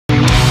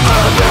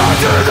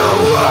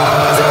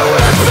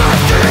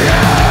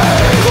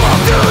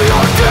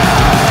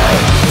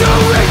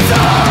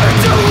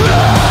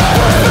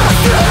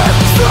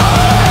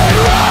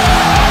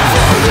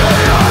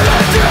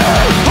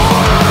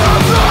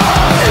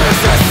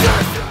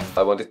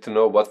wanted to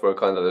know what were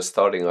kind of the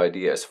starting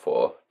ideas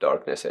for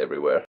Darkness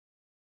Everywhere.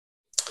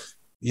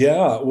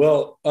 Yeah,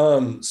 well,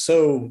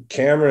 so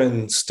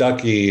Cameron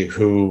Stuckey,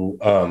 who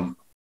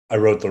I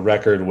wrote the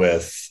record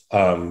with,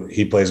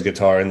 he plays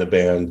guitar in the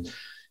band.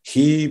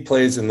 He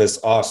plays in this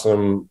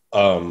awesome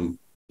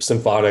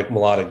symphonic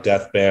melodic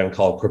death band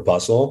called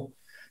Crepuscle.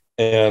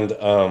 And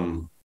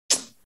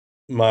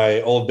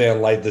my old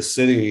band, Light the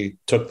City,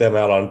 took them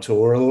out on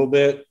tour a little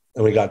bit,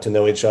 and we got to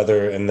know each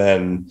other. And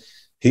then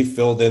he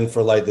filled in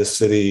for Light the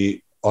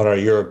City on our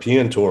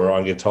European tour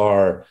on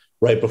guitar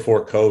right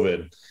before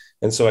COVID.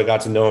 And so I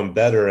got to know him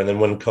better. And then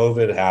when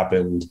COVID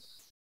happened,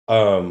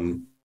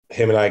 him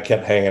and I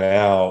kept hanging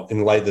out,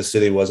 and Light the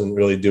City wasn't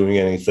really doing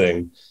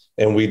anything.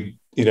 And we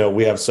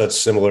have such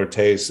similar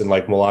tastes in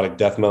like melodic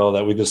death metal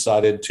that we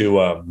decided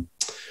to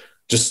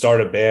just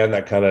start a band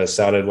that kind of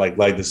sounded like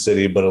Light the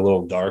City, but a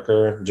little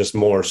darker, just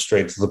more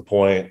straight to the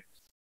point.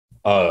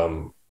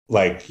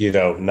 Like,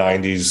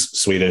 90s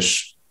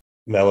Swedish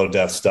mellow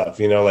death stuff,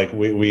 like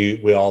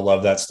we all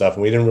love that stuff.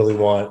 And we didn't really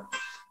want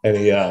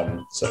any,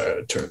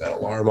 sorry, I turned that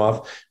alarm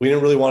off. We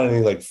didn't really want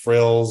any like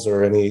frills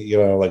or any,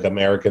 like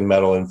American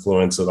metal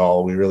influence at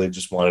all. We really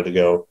just wanted to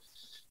go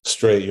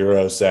straight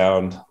Euro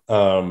sound.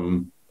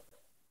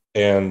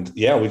 And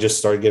yeah, we just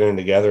started getting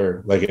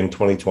together like in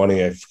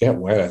 2020. I forget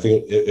when. I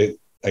think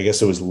I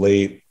guess it was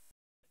late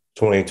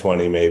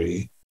 2020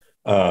 maybe.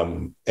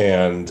 And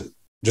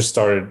just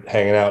started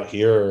hanging out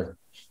here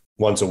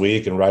once a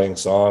week and writing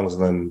songs.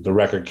 And then the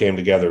record came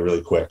together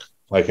really quick.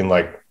 Like in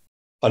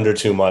under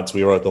 2 months,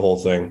 we wrote the whole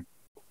thing.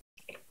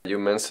 You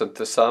mentioned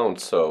the sound.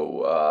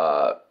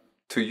 So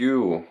to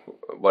you,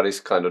 what is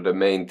kind of the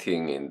main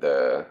thing in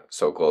the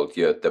so-called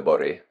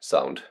Göteborg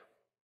sound?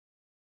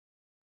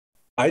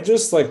 I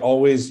just like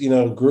always,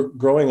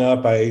 growing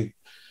up, I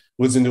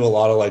was into a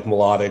lot of like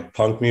melodic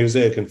punk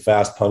music and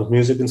fast punk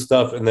music and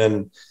stuff. And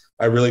then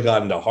I really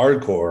got into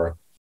hardcore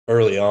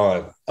early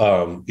on,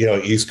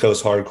 East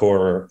Coast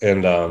hardcore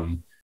and a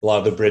lot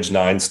of the Bridge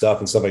 9 stuff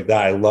and stuff like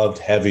that. I loved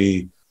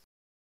heavy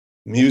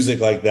music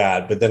like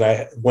that. But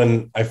then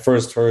when I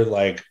first heard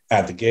like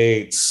At the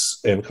Gates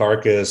and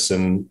Carcass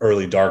and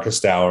early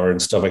Darkest Hour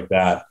and stuff like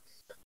that,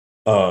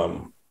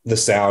 the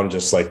sound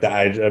just like that,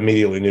 I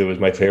immediately knew it was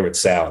my favorite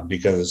sound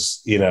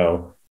because,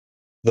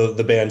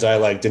 the bands I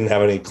like didn't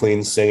have any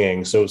clean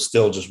singing. So it's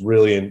still just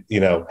really,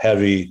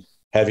 heavy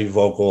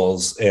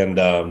vocals. And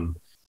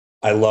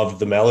I loved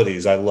the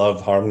melodies. I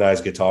love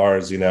harmonized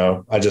guitars,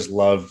 I just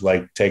loved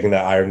like taking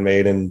that Iron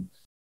Maiden,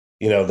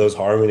 those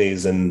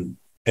harmonies and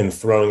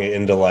throwing it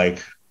into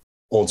like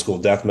old school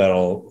death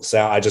metal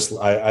sound.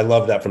 I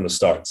love that from the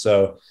start.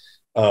 So,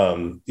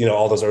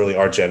 all those early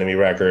Arch Enemy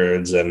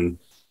records and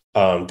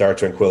Dark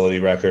Tranquillity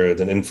records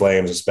and In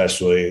Flames,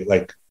 especially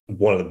like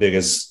one of the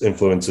biggest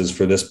influences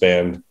for this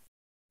band.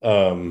 That's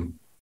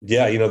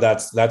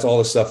all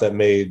the stuff that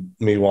made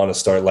me want to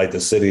start Light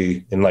the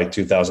City in like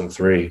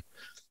 2003,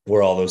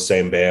 were all those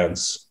same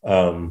bands.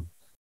 And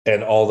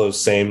all those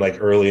same like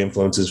early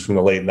influences from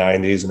the late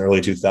 90s and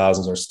early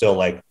 2000s are still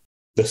like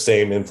the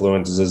same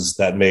influences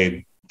that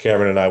made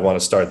Cameron and I want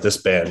to start this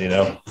band,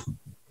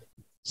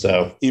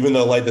 So even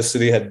though Light the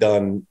City had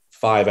done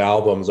 5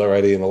 albums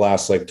already in the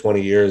last like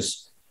 20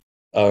 years,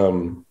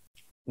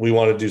 we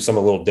want to do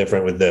something a little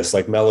different with this,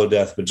 like mellow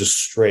death, but just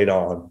straight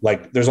on.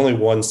 Like there's only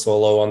one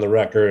solo on the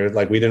record.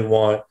 Like we didn't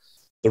want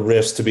the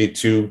riffs to be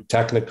too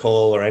technical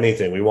or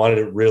anything. We wanted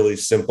it really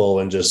simple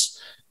and just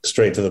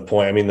straight to the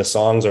point. I mean, the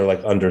songs are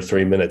like under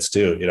 3 minutes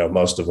too,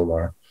 most of them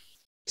are.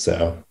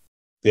 So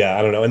yeah,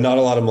 I don't know. And not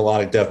a lot of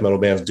melodic death metal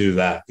bands do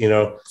that.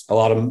 A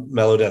lot of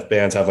mellow death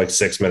bands have like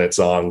 6-minute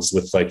songs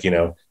with like,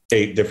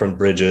 8 different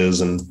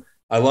bridges. And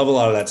I love a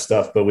lot of that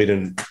stuff, but we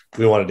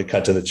wanted to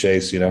cut to the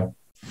chase, The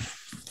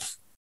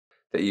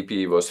EP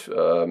was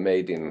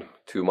made in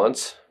 2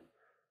 months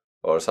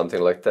or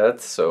something like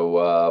that.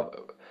 So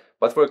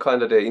what were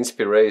kind of the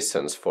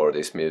inspirations for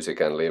this music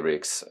and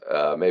lyrics?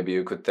 Maybe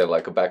you could tell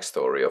like a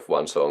backstory of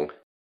one song.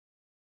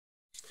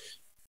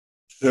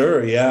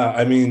 Sure. Yeah.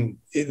 I mean,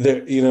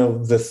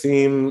 the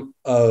theme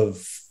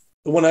of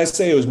when I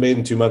say it was made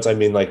in 2 months, I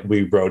mean, like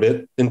we wrote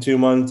it in 2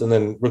 months and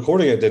then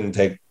recording it didn't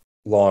take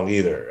long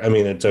either. I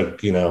mean, it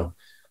took,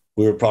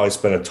 we would probably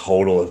spend a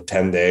total of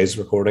 10 days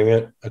recording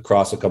it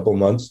across a couple of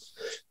months.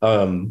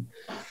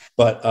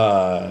 But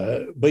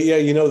yeah,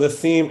 the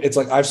theme, it's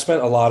like, I've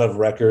spent a lot of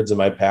records in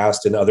my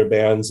past in other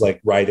bands,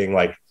 like writing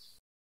like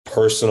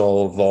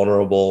personal,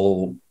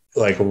 vulnerable,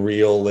 like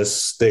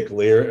realistic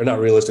lyrics, not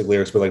realistic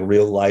lyrics, but like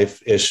real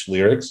life-ish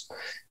lyrics.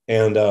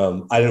 And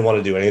I didn't want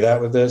to do any of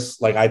that with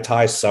this. Like I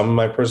tie some of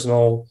my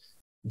personal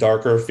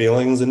darker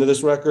feelings into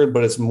this record,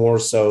 but it's more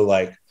so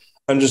like,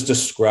 I'm just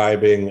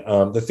describing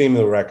the theme of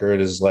the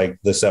record is like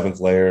the 7th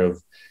layer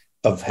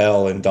of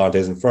hell in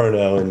Dante's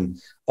Inferno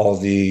and all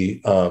the,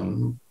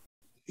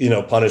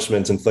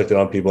 punishments inflicted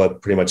on people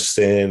that pretty much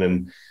sin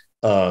and,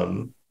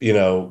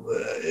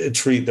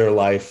 treat their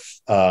life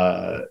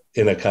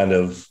in a kind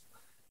of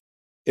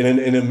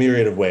in a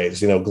myriad of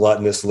ways,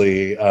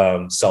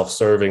 gluttonously,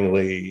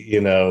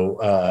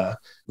 self-servingly,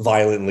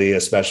 violently,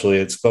 especially.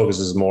 It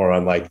focuses more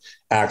on like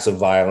acts of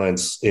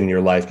violence in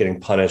your life,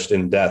 getting punished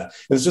in death.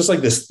 And it's just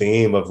like this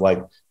theme of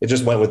like, it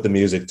just went with the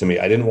music to me.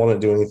 I didn't want to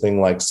do anything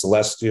like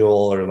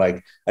celestial, or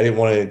like, I didn't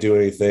want to do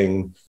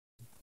anything,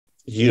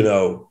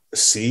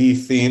 sea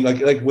theme.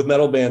 Like with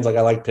metal bands, like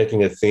I like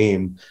picking a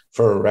theme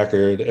for a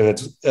record, and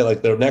it's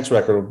like their next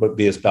record would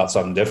be about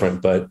something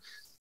different. But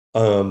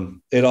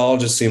it all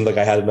just seemed like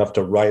I had enough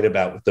to write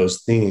about with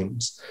those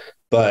themes.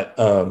 But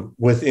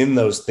within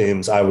those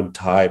themes, I would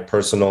tie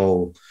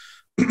personal,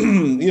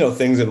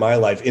 things in my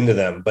life into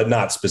them, but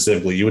not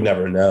specifically. You would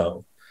never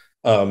know.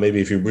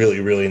 Maybe if you really,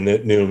 really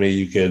knew me,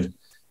 you could,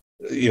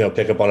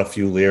 pick up on a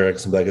few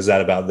lyrics and be like, is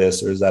that about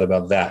this or is that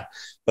about that?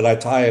 But I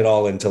tie it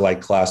all into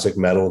like classic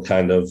metal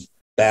kind of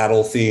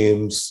battle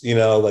themes,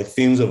 like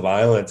themes of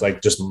violence,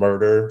 like just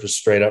murder, just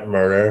straight up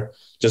murder,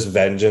 just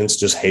vengeance,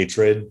 just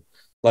hatred.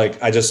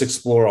 Like I just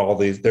explore all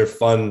these. They're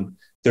fun.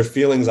 They're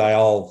feelings I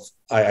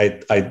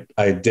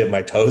dip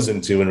my toes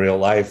into in real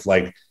life.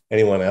 Like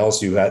anyone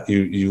else,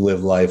 you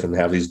live life and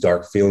have these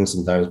dark feelings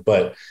sometimes.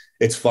 But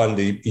it's fun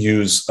to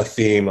use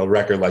a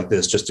record like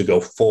this, just to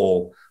go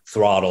full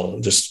throttle,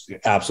 just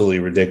absolutely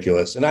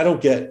ridiculous. And I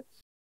don't get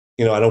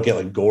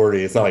like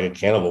gory. It's not like a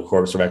Cannibal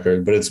Corpse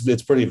record, but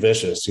it's pretty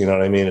vicious. You know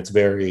what I mean? It's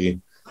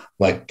very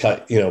like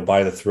cut,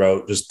 by the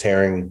throat, just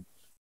tearing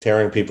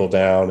people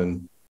down.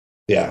 And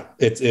yeah,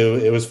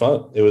 it was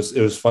fun. It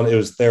was fun. It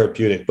was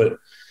therapeutic. But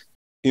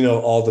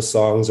all the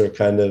songs are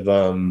kind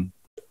of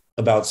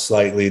about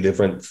slightly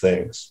different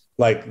things.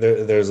 Like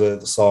there's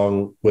a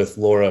song with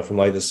Laura from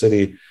Light the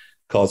City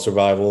called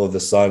Survival of the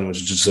Sun,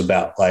 which is just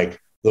about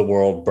like the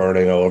world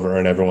burning over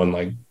and everyone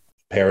like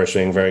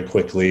perishing very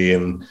quickly.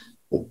 And,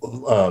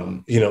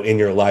 in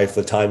your life,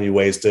 the time you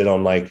wasted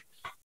on like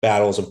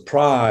battles of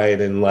pride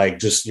and like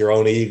just your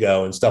own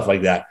ego and stuff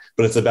like that.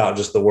 But it's about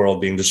just the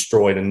world being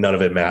destroyed and none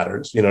of it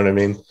matters. You know what I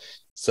mean?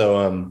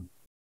 So,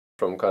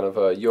 from kind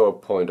of your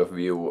point of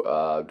view,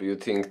 do you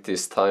think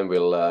this time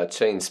will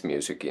change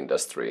music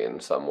industry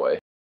in some way?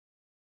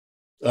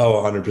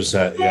 Oh,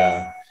 100%.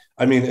 Yeah.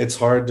 I mean, it's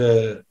hard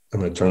to, I'm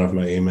going to turn off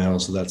my email.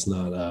 So that's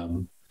not,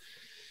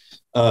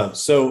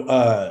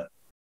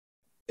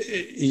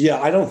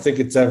 yeah, I don't think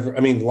it's ever, I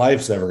mean,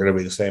 life's never going to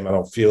be the same. I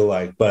don't feel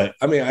like, but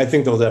I mean, I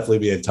think there'll definitely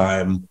be a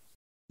time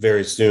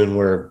very soon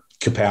where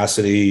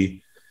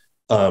capacity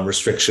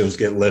restrictions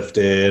get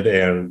lifted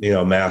and,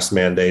 mask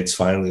mandates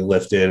finally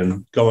lifted,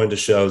 and going to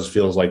shows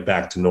feels like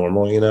back to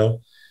normal,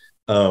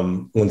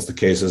 once the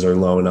cases are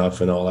low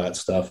enough and all that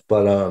stuff.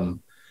 But,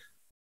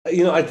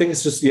 I think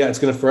it's just, yeah, it's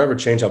going to forever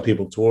change how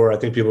people tour. I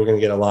think people are going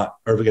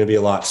to be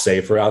a lot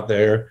safer out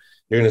there.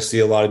 You're going to see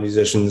a lot of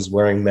musicians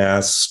wearing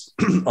masks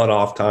on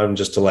off time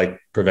just to like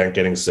prevent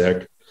getting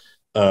sick.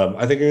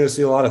 I think you're going to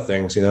see a lot of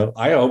things,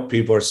 I hope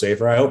people are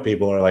safer. I hope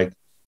people are like,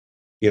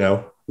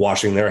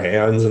 washing their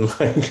hands and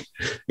like,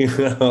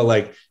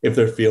 like if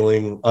they're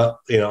feeling,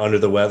 under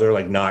the weather,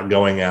 like not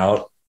going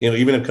out,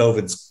 even if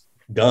COVID's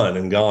done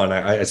and gone,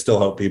 I still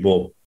hope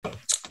people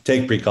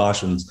take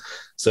precautions.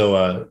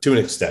 So to an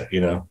extent,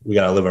 we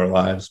got to live our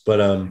lives.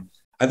 But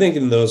I think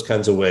in those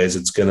kinds of ways,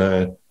 it's going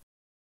to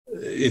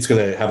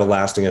have a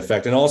lasting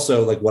effect. And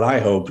also like what I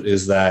hope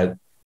is that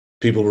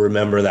people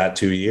remember that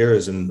 2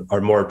 years and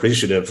are more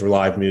appreciative for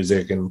live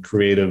music and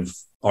creative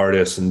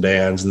artists and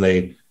bands. And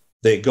they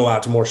go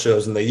out to more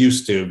shows than they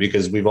used to,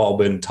 because we've all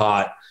been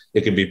taught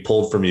it can be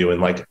pulled from you in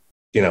like,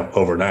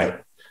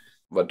 overnight.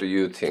 What do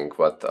you think?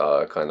 What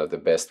are kind of the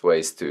best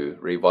ways to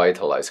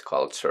revitalize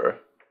culture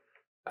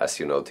as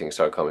things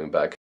are coming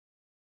back?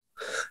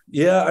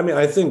 Yeah, I mean,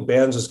 I think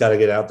bands just got to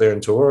get out there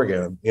and tour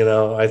again.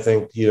 I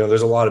think,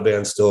 there's a lot of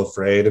bands still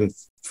afraid, and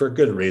for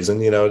good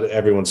reason.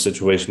 Everyone's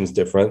situation is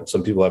different.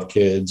 Some people have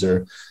kids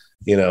or,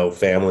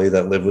 family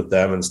that live with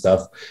them and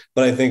stuff.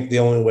 But I think the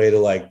only way to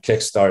like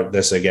kickstart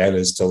this again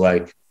is to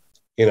like,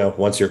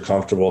 once you're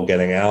comfortable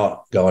getting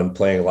out, going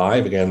playing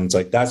live again. It's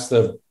like, that's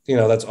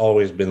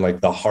always been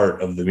like the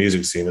heart of the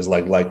music scene, is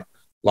like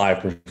live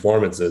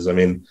performances. I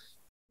mean,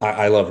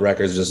 I love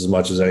records just as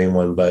much as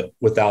anyone, but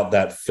without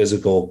that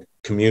physical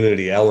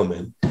community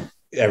element,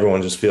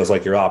 everyone just feels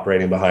like you're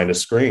operating behind a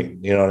screen.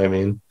 You know what I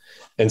mean?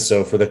 And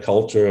so for the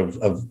culture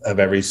of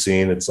every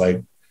scene, it's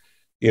like,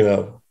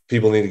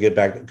 people need to get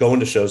back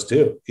going to shows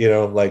too.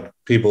 Like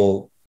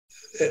people,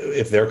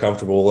 if they're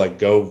comfortable, like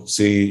go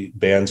see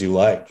bands you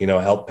like,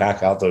 help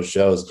pack out those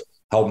shows,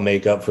 help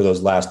make up for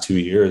those last 2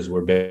 years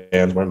where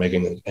bands weren't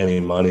making any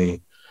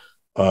money.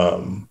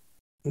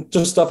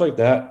 Just stuff like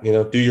that,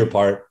 do your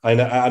part.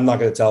 I'm not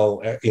going to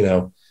tell,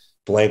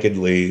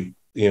 blanketly,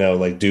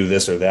 like do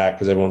this or that,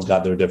 because everyone's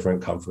got their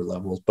different comfort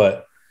levels.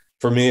 But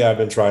for me, I've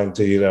been trying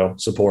to,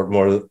 support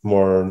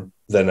more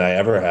than I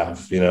ever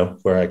have,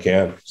 where I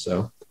can.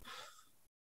 So.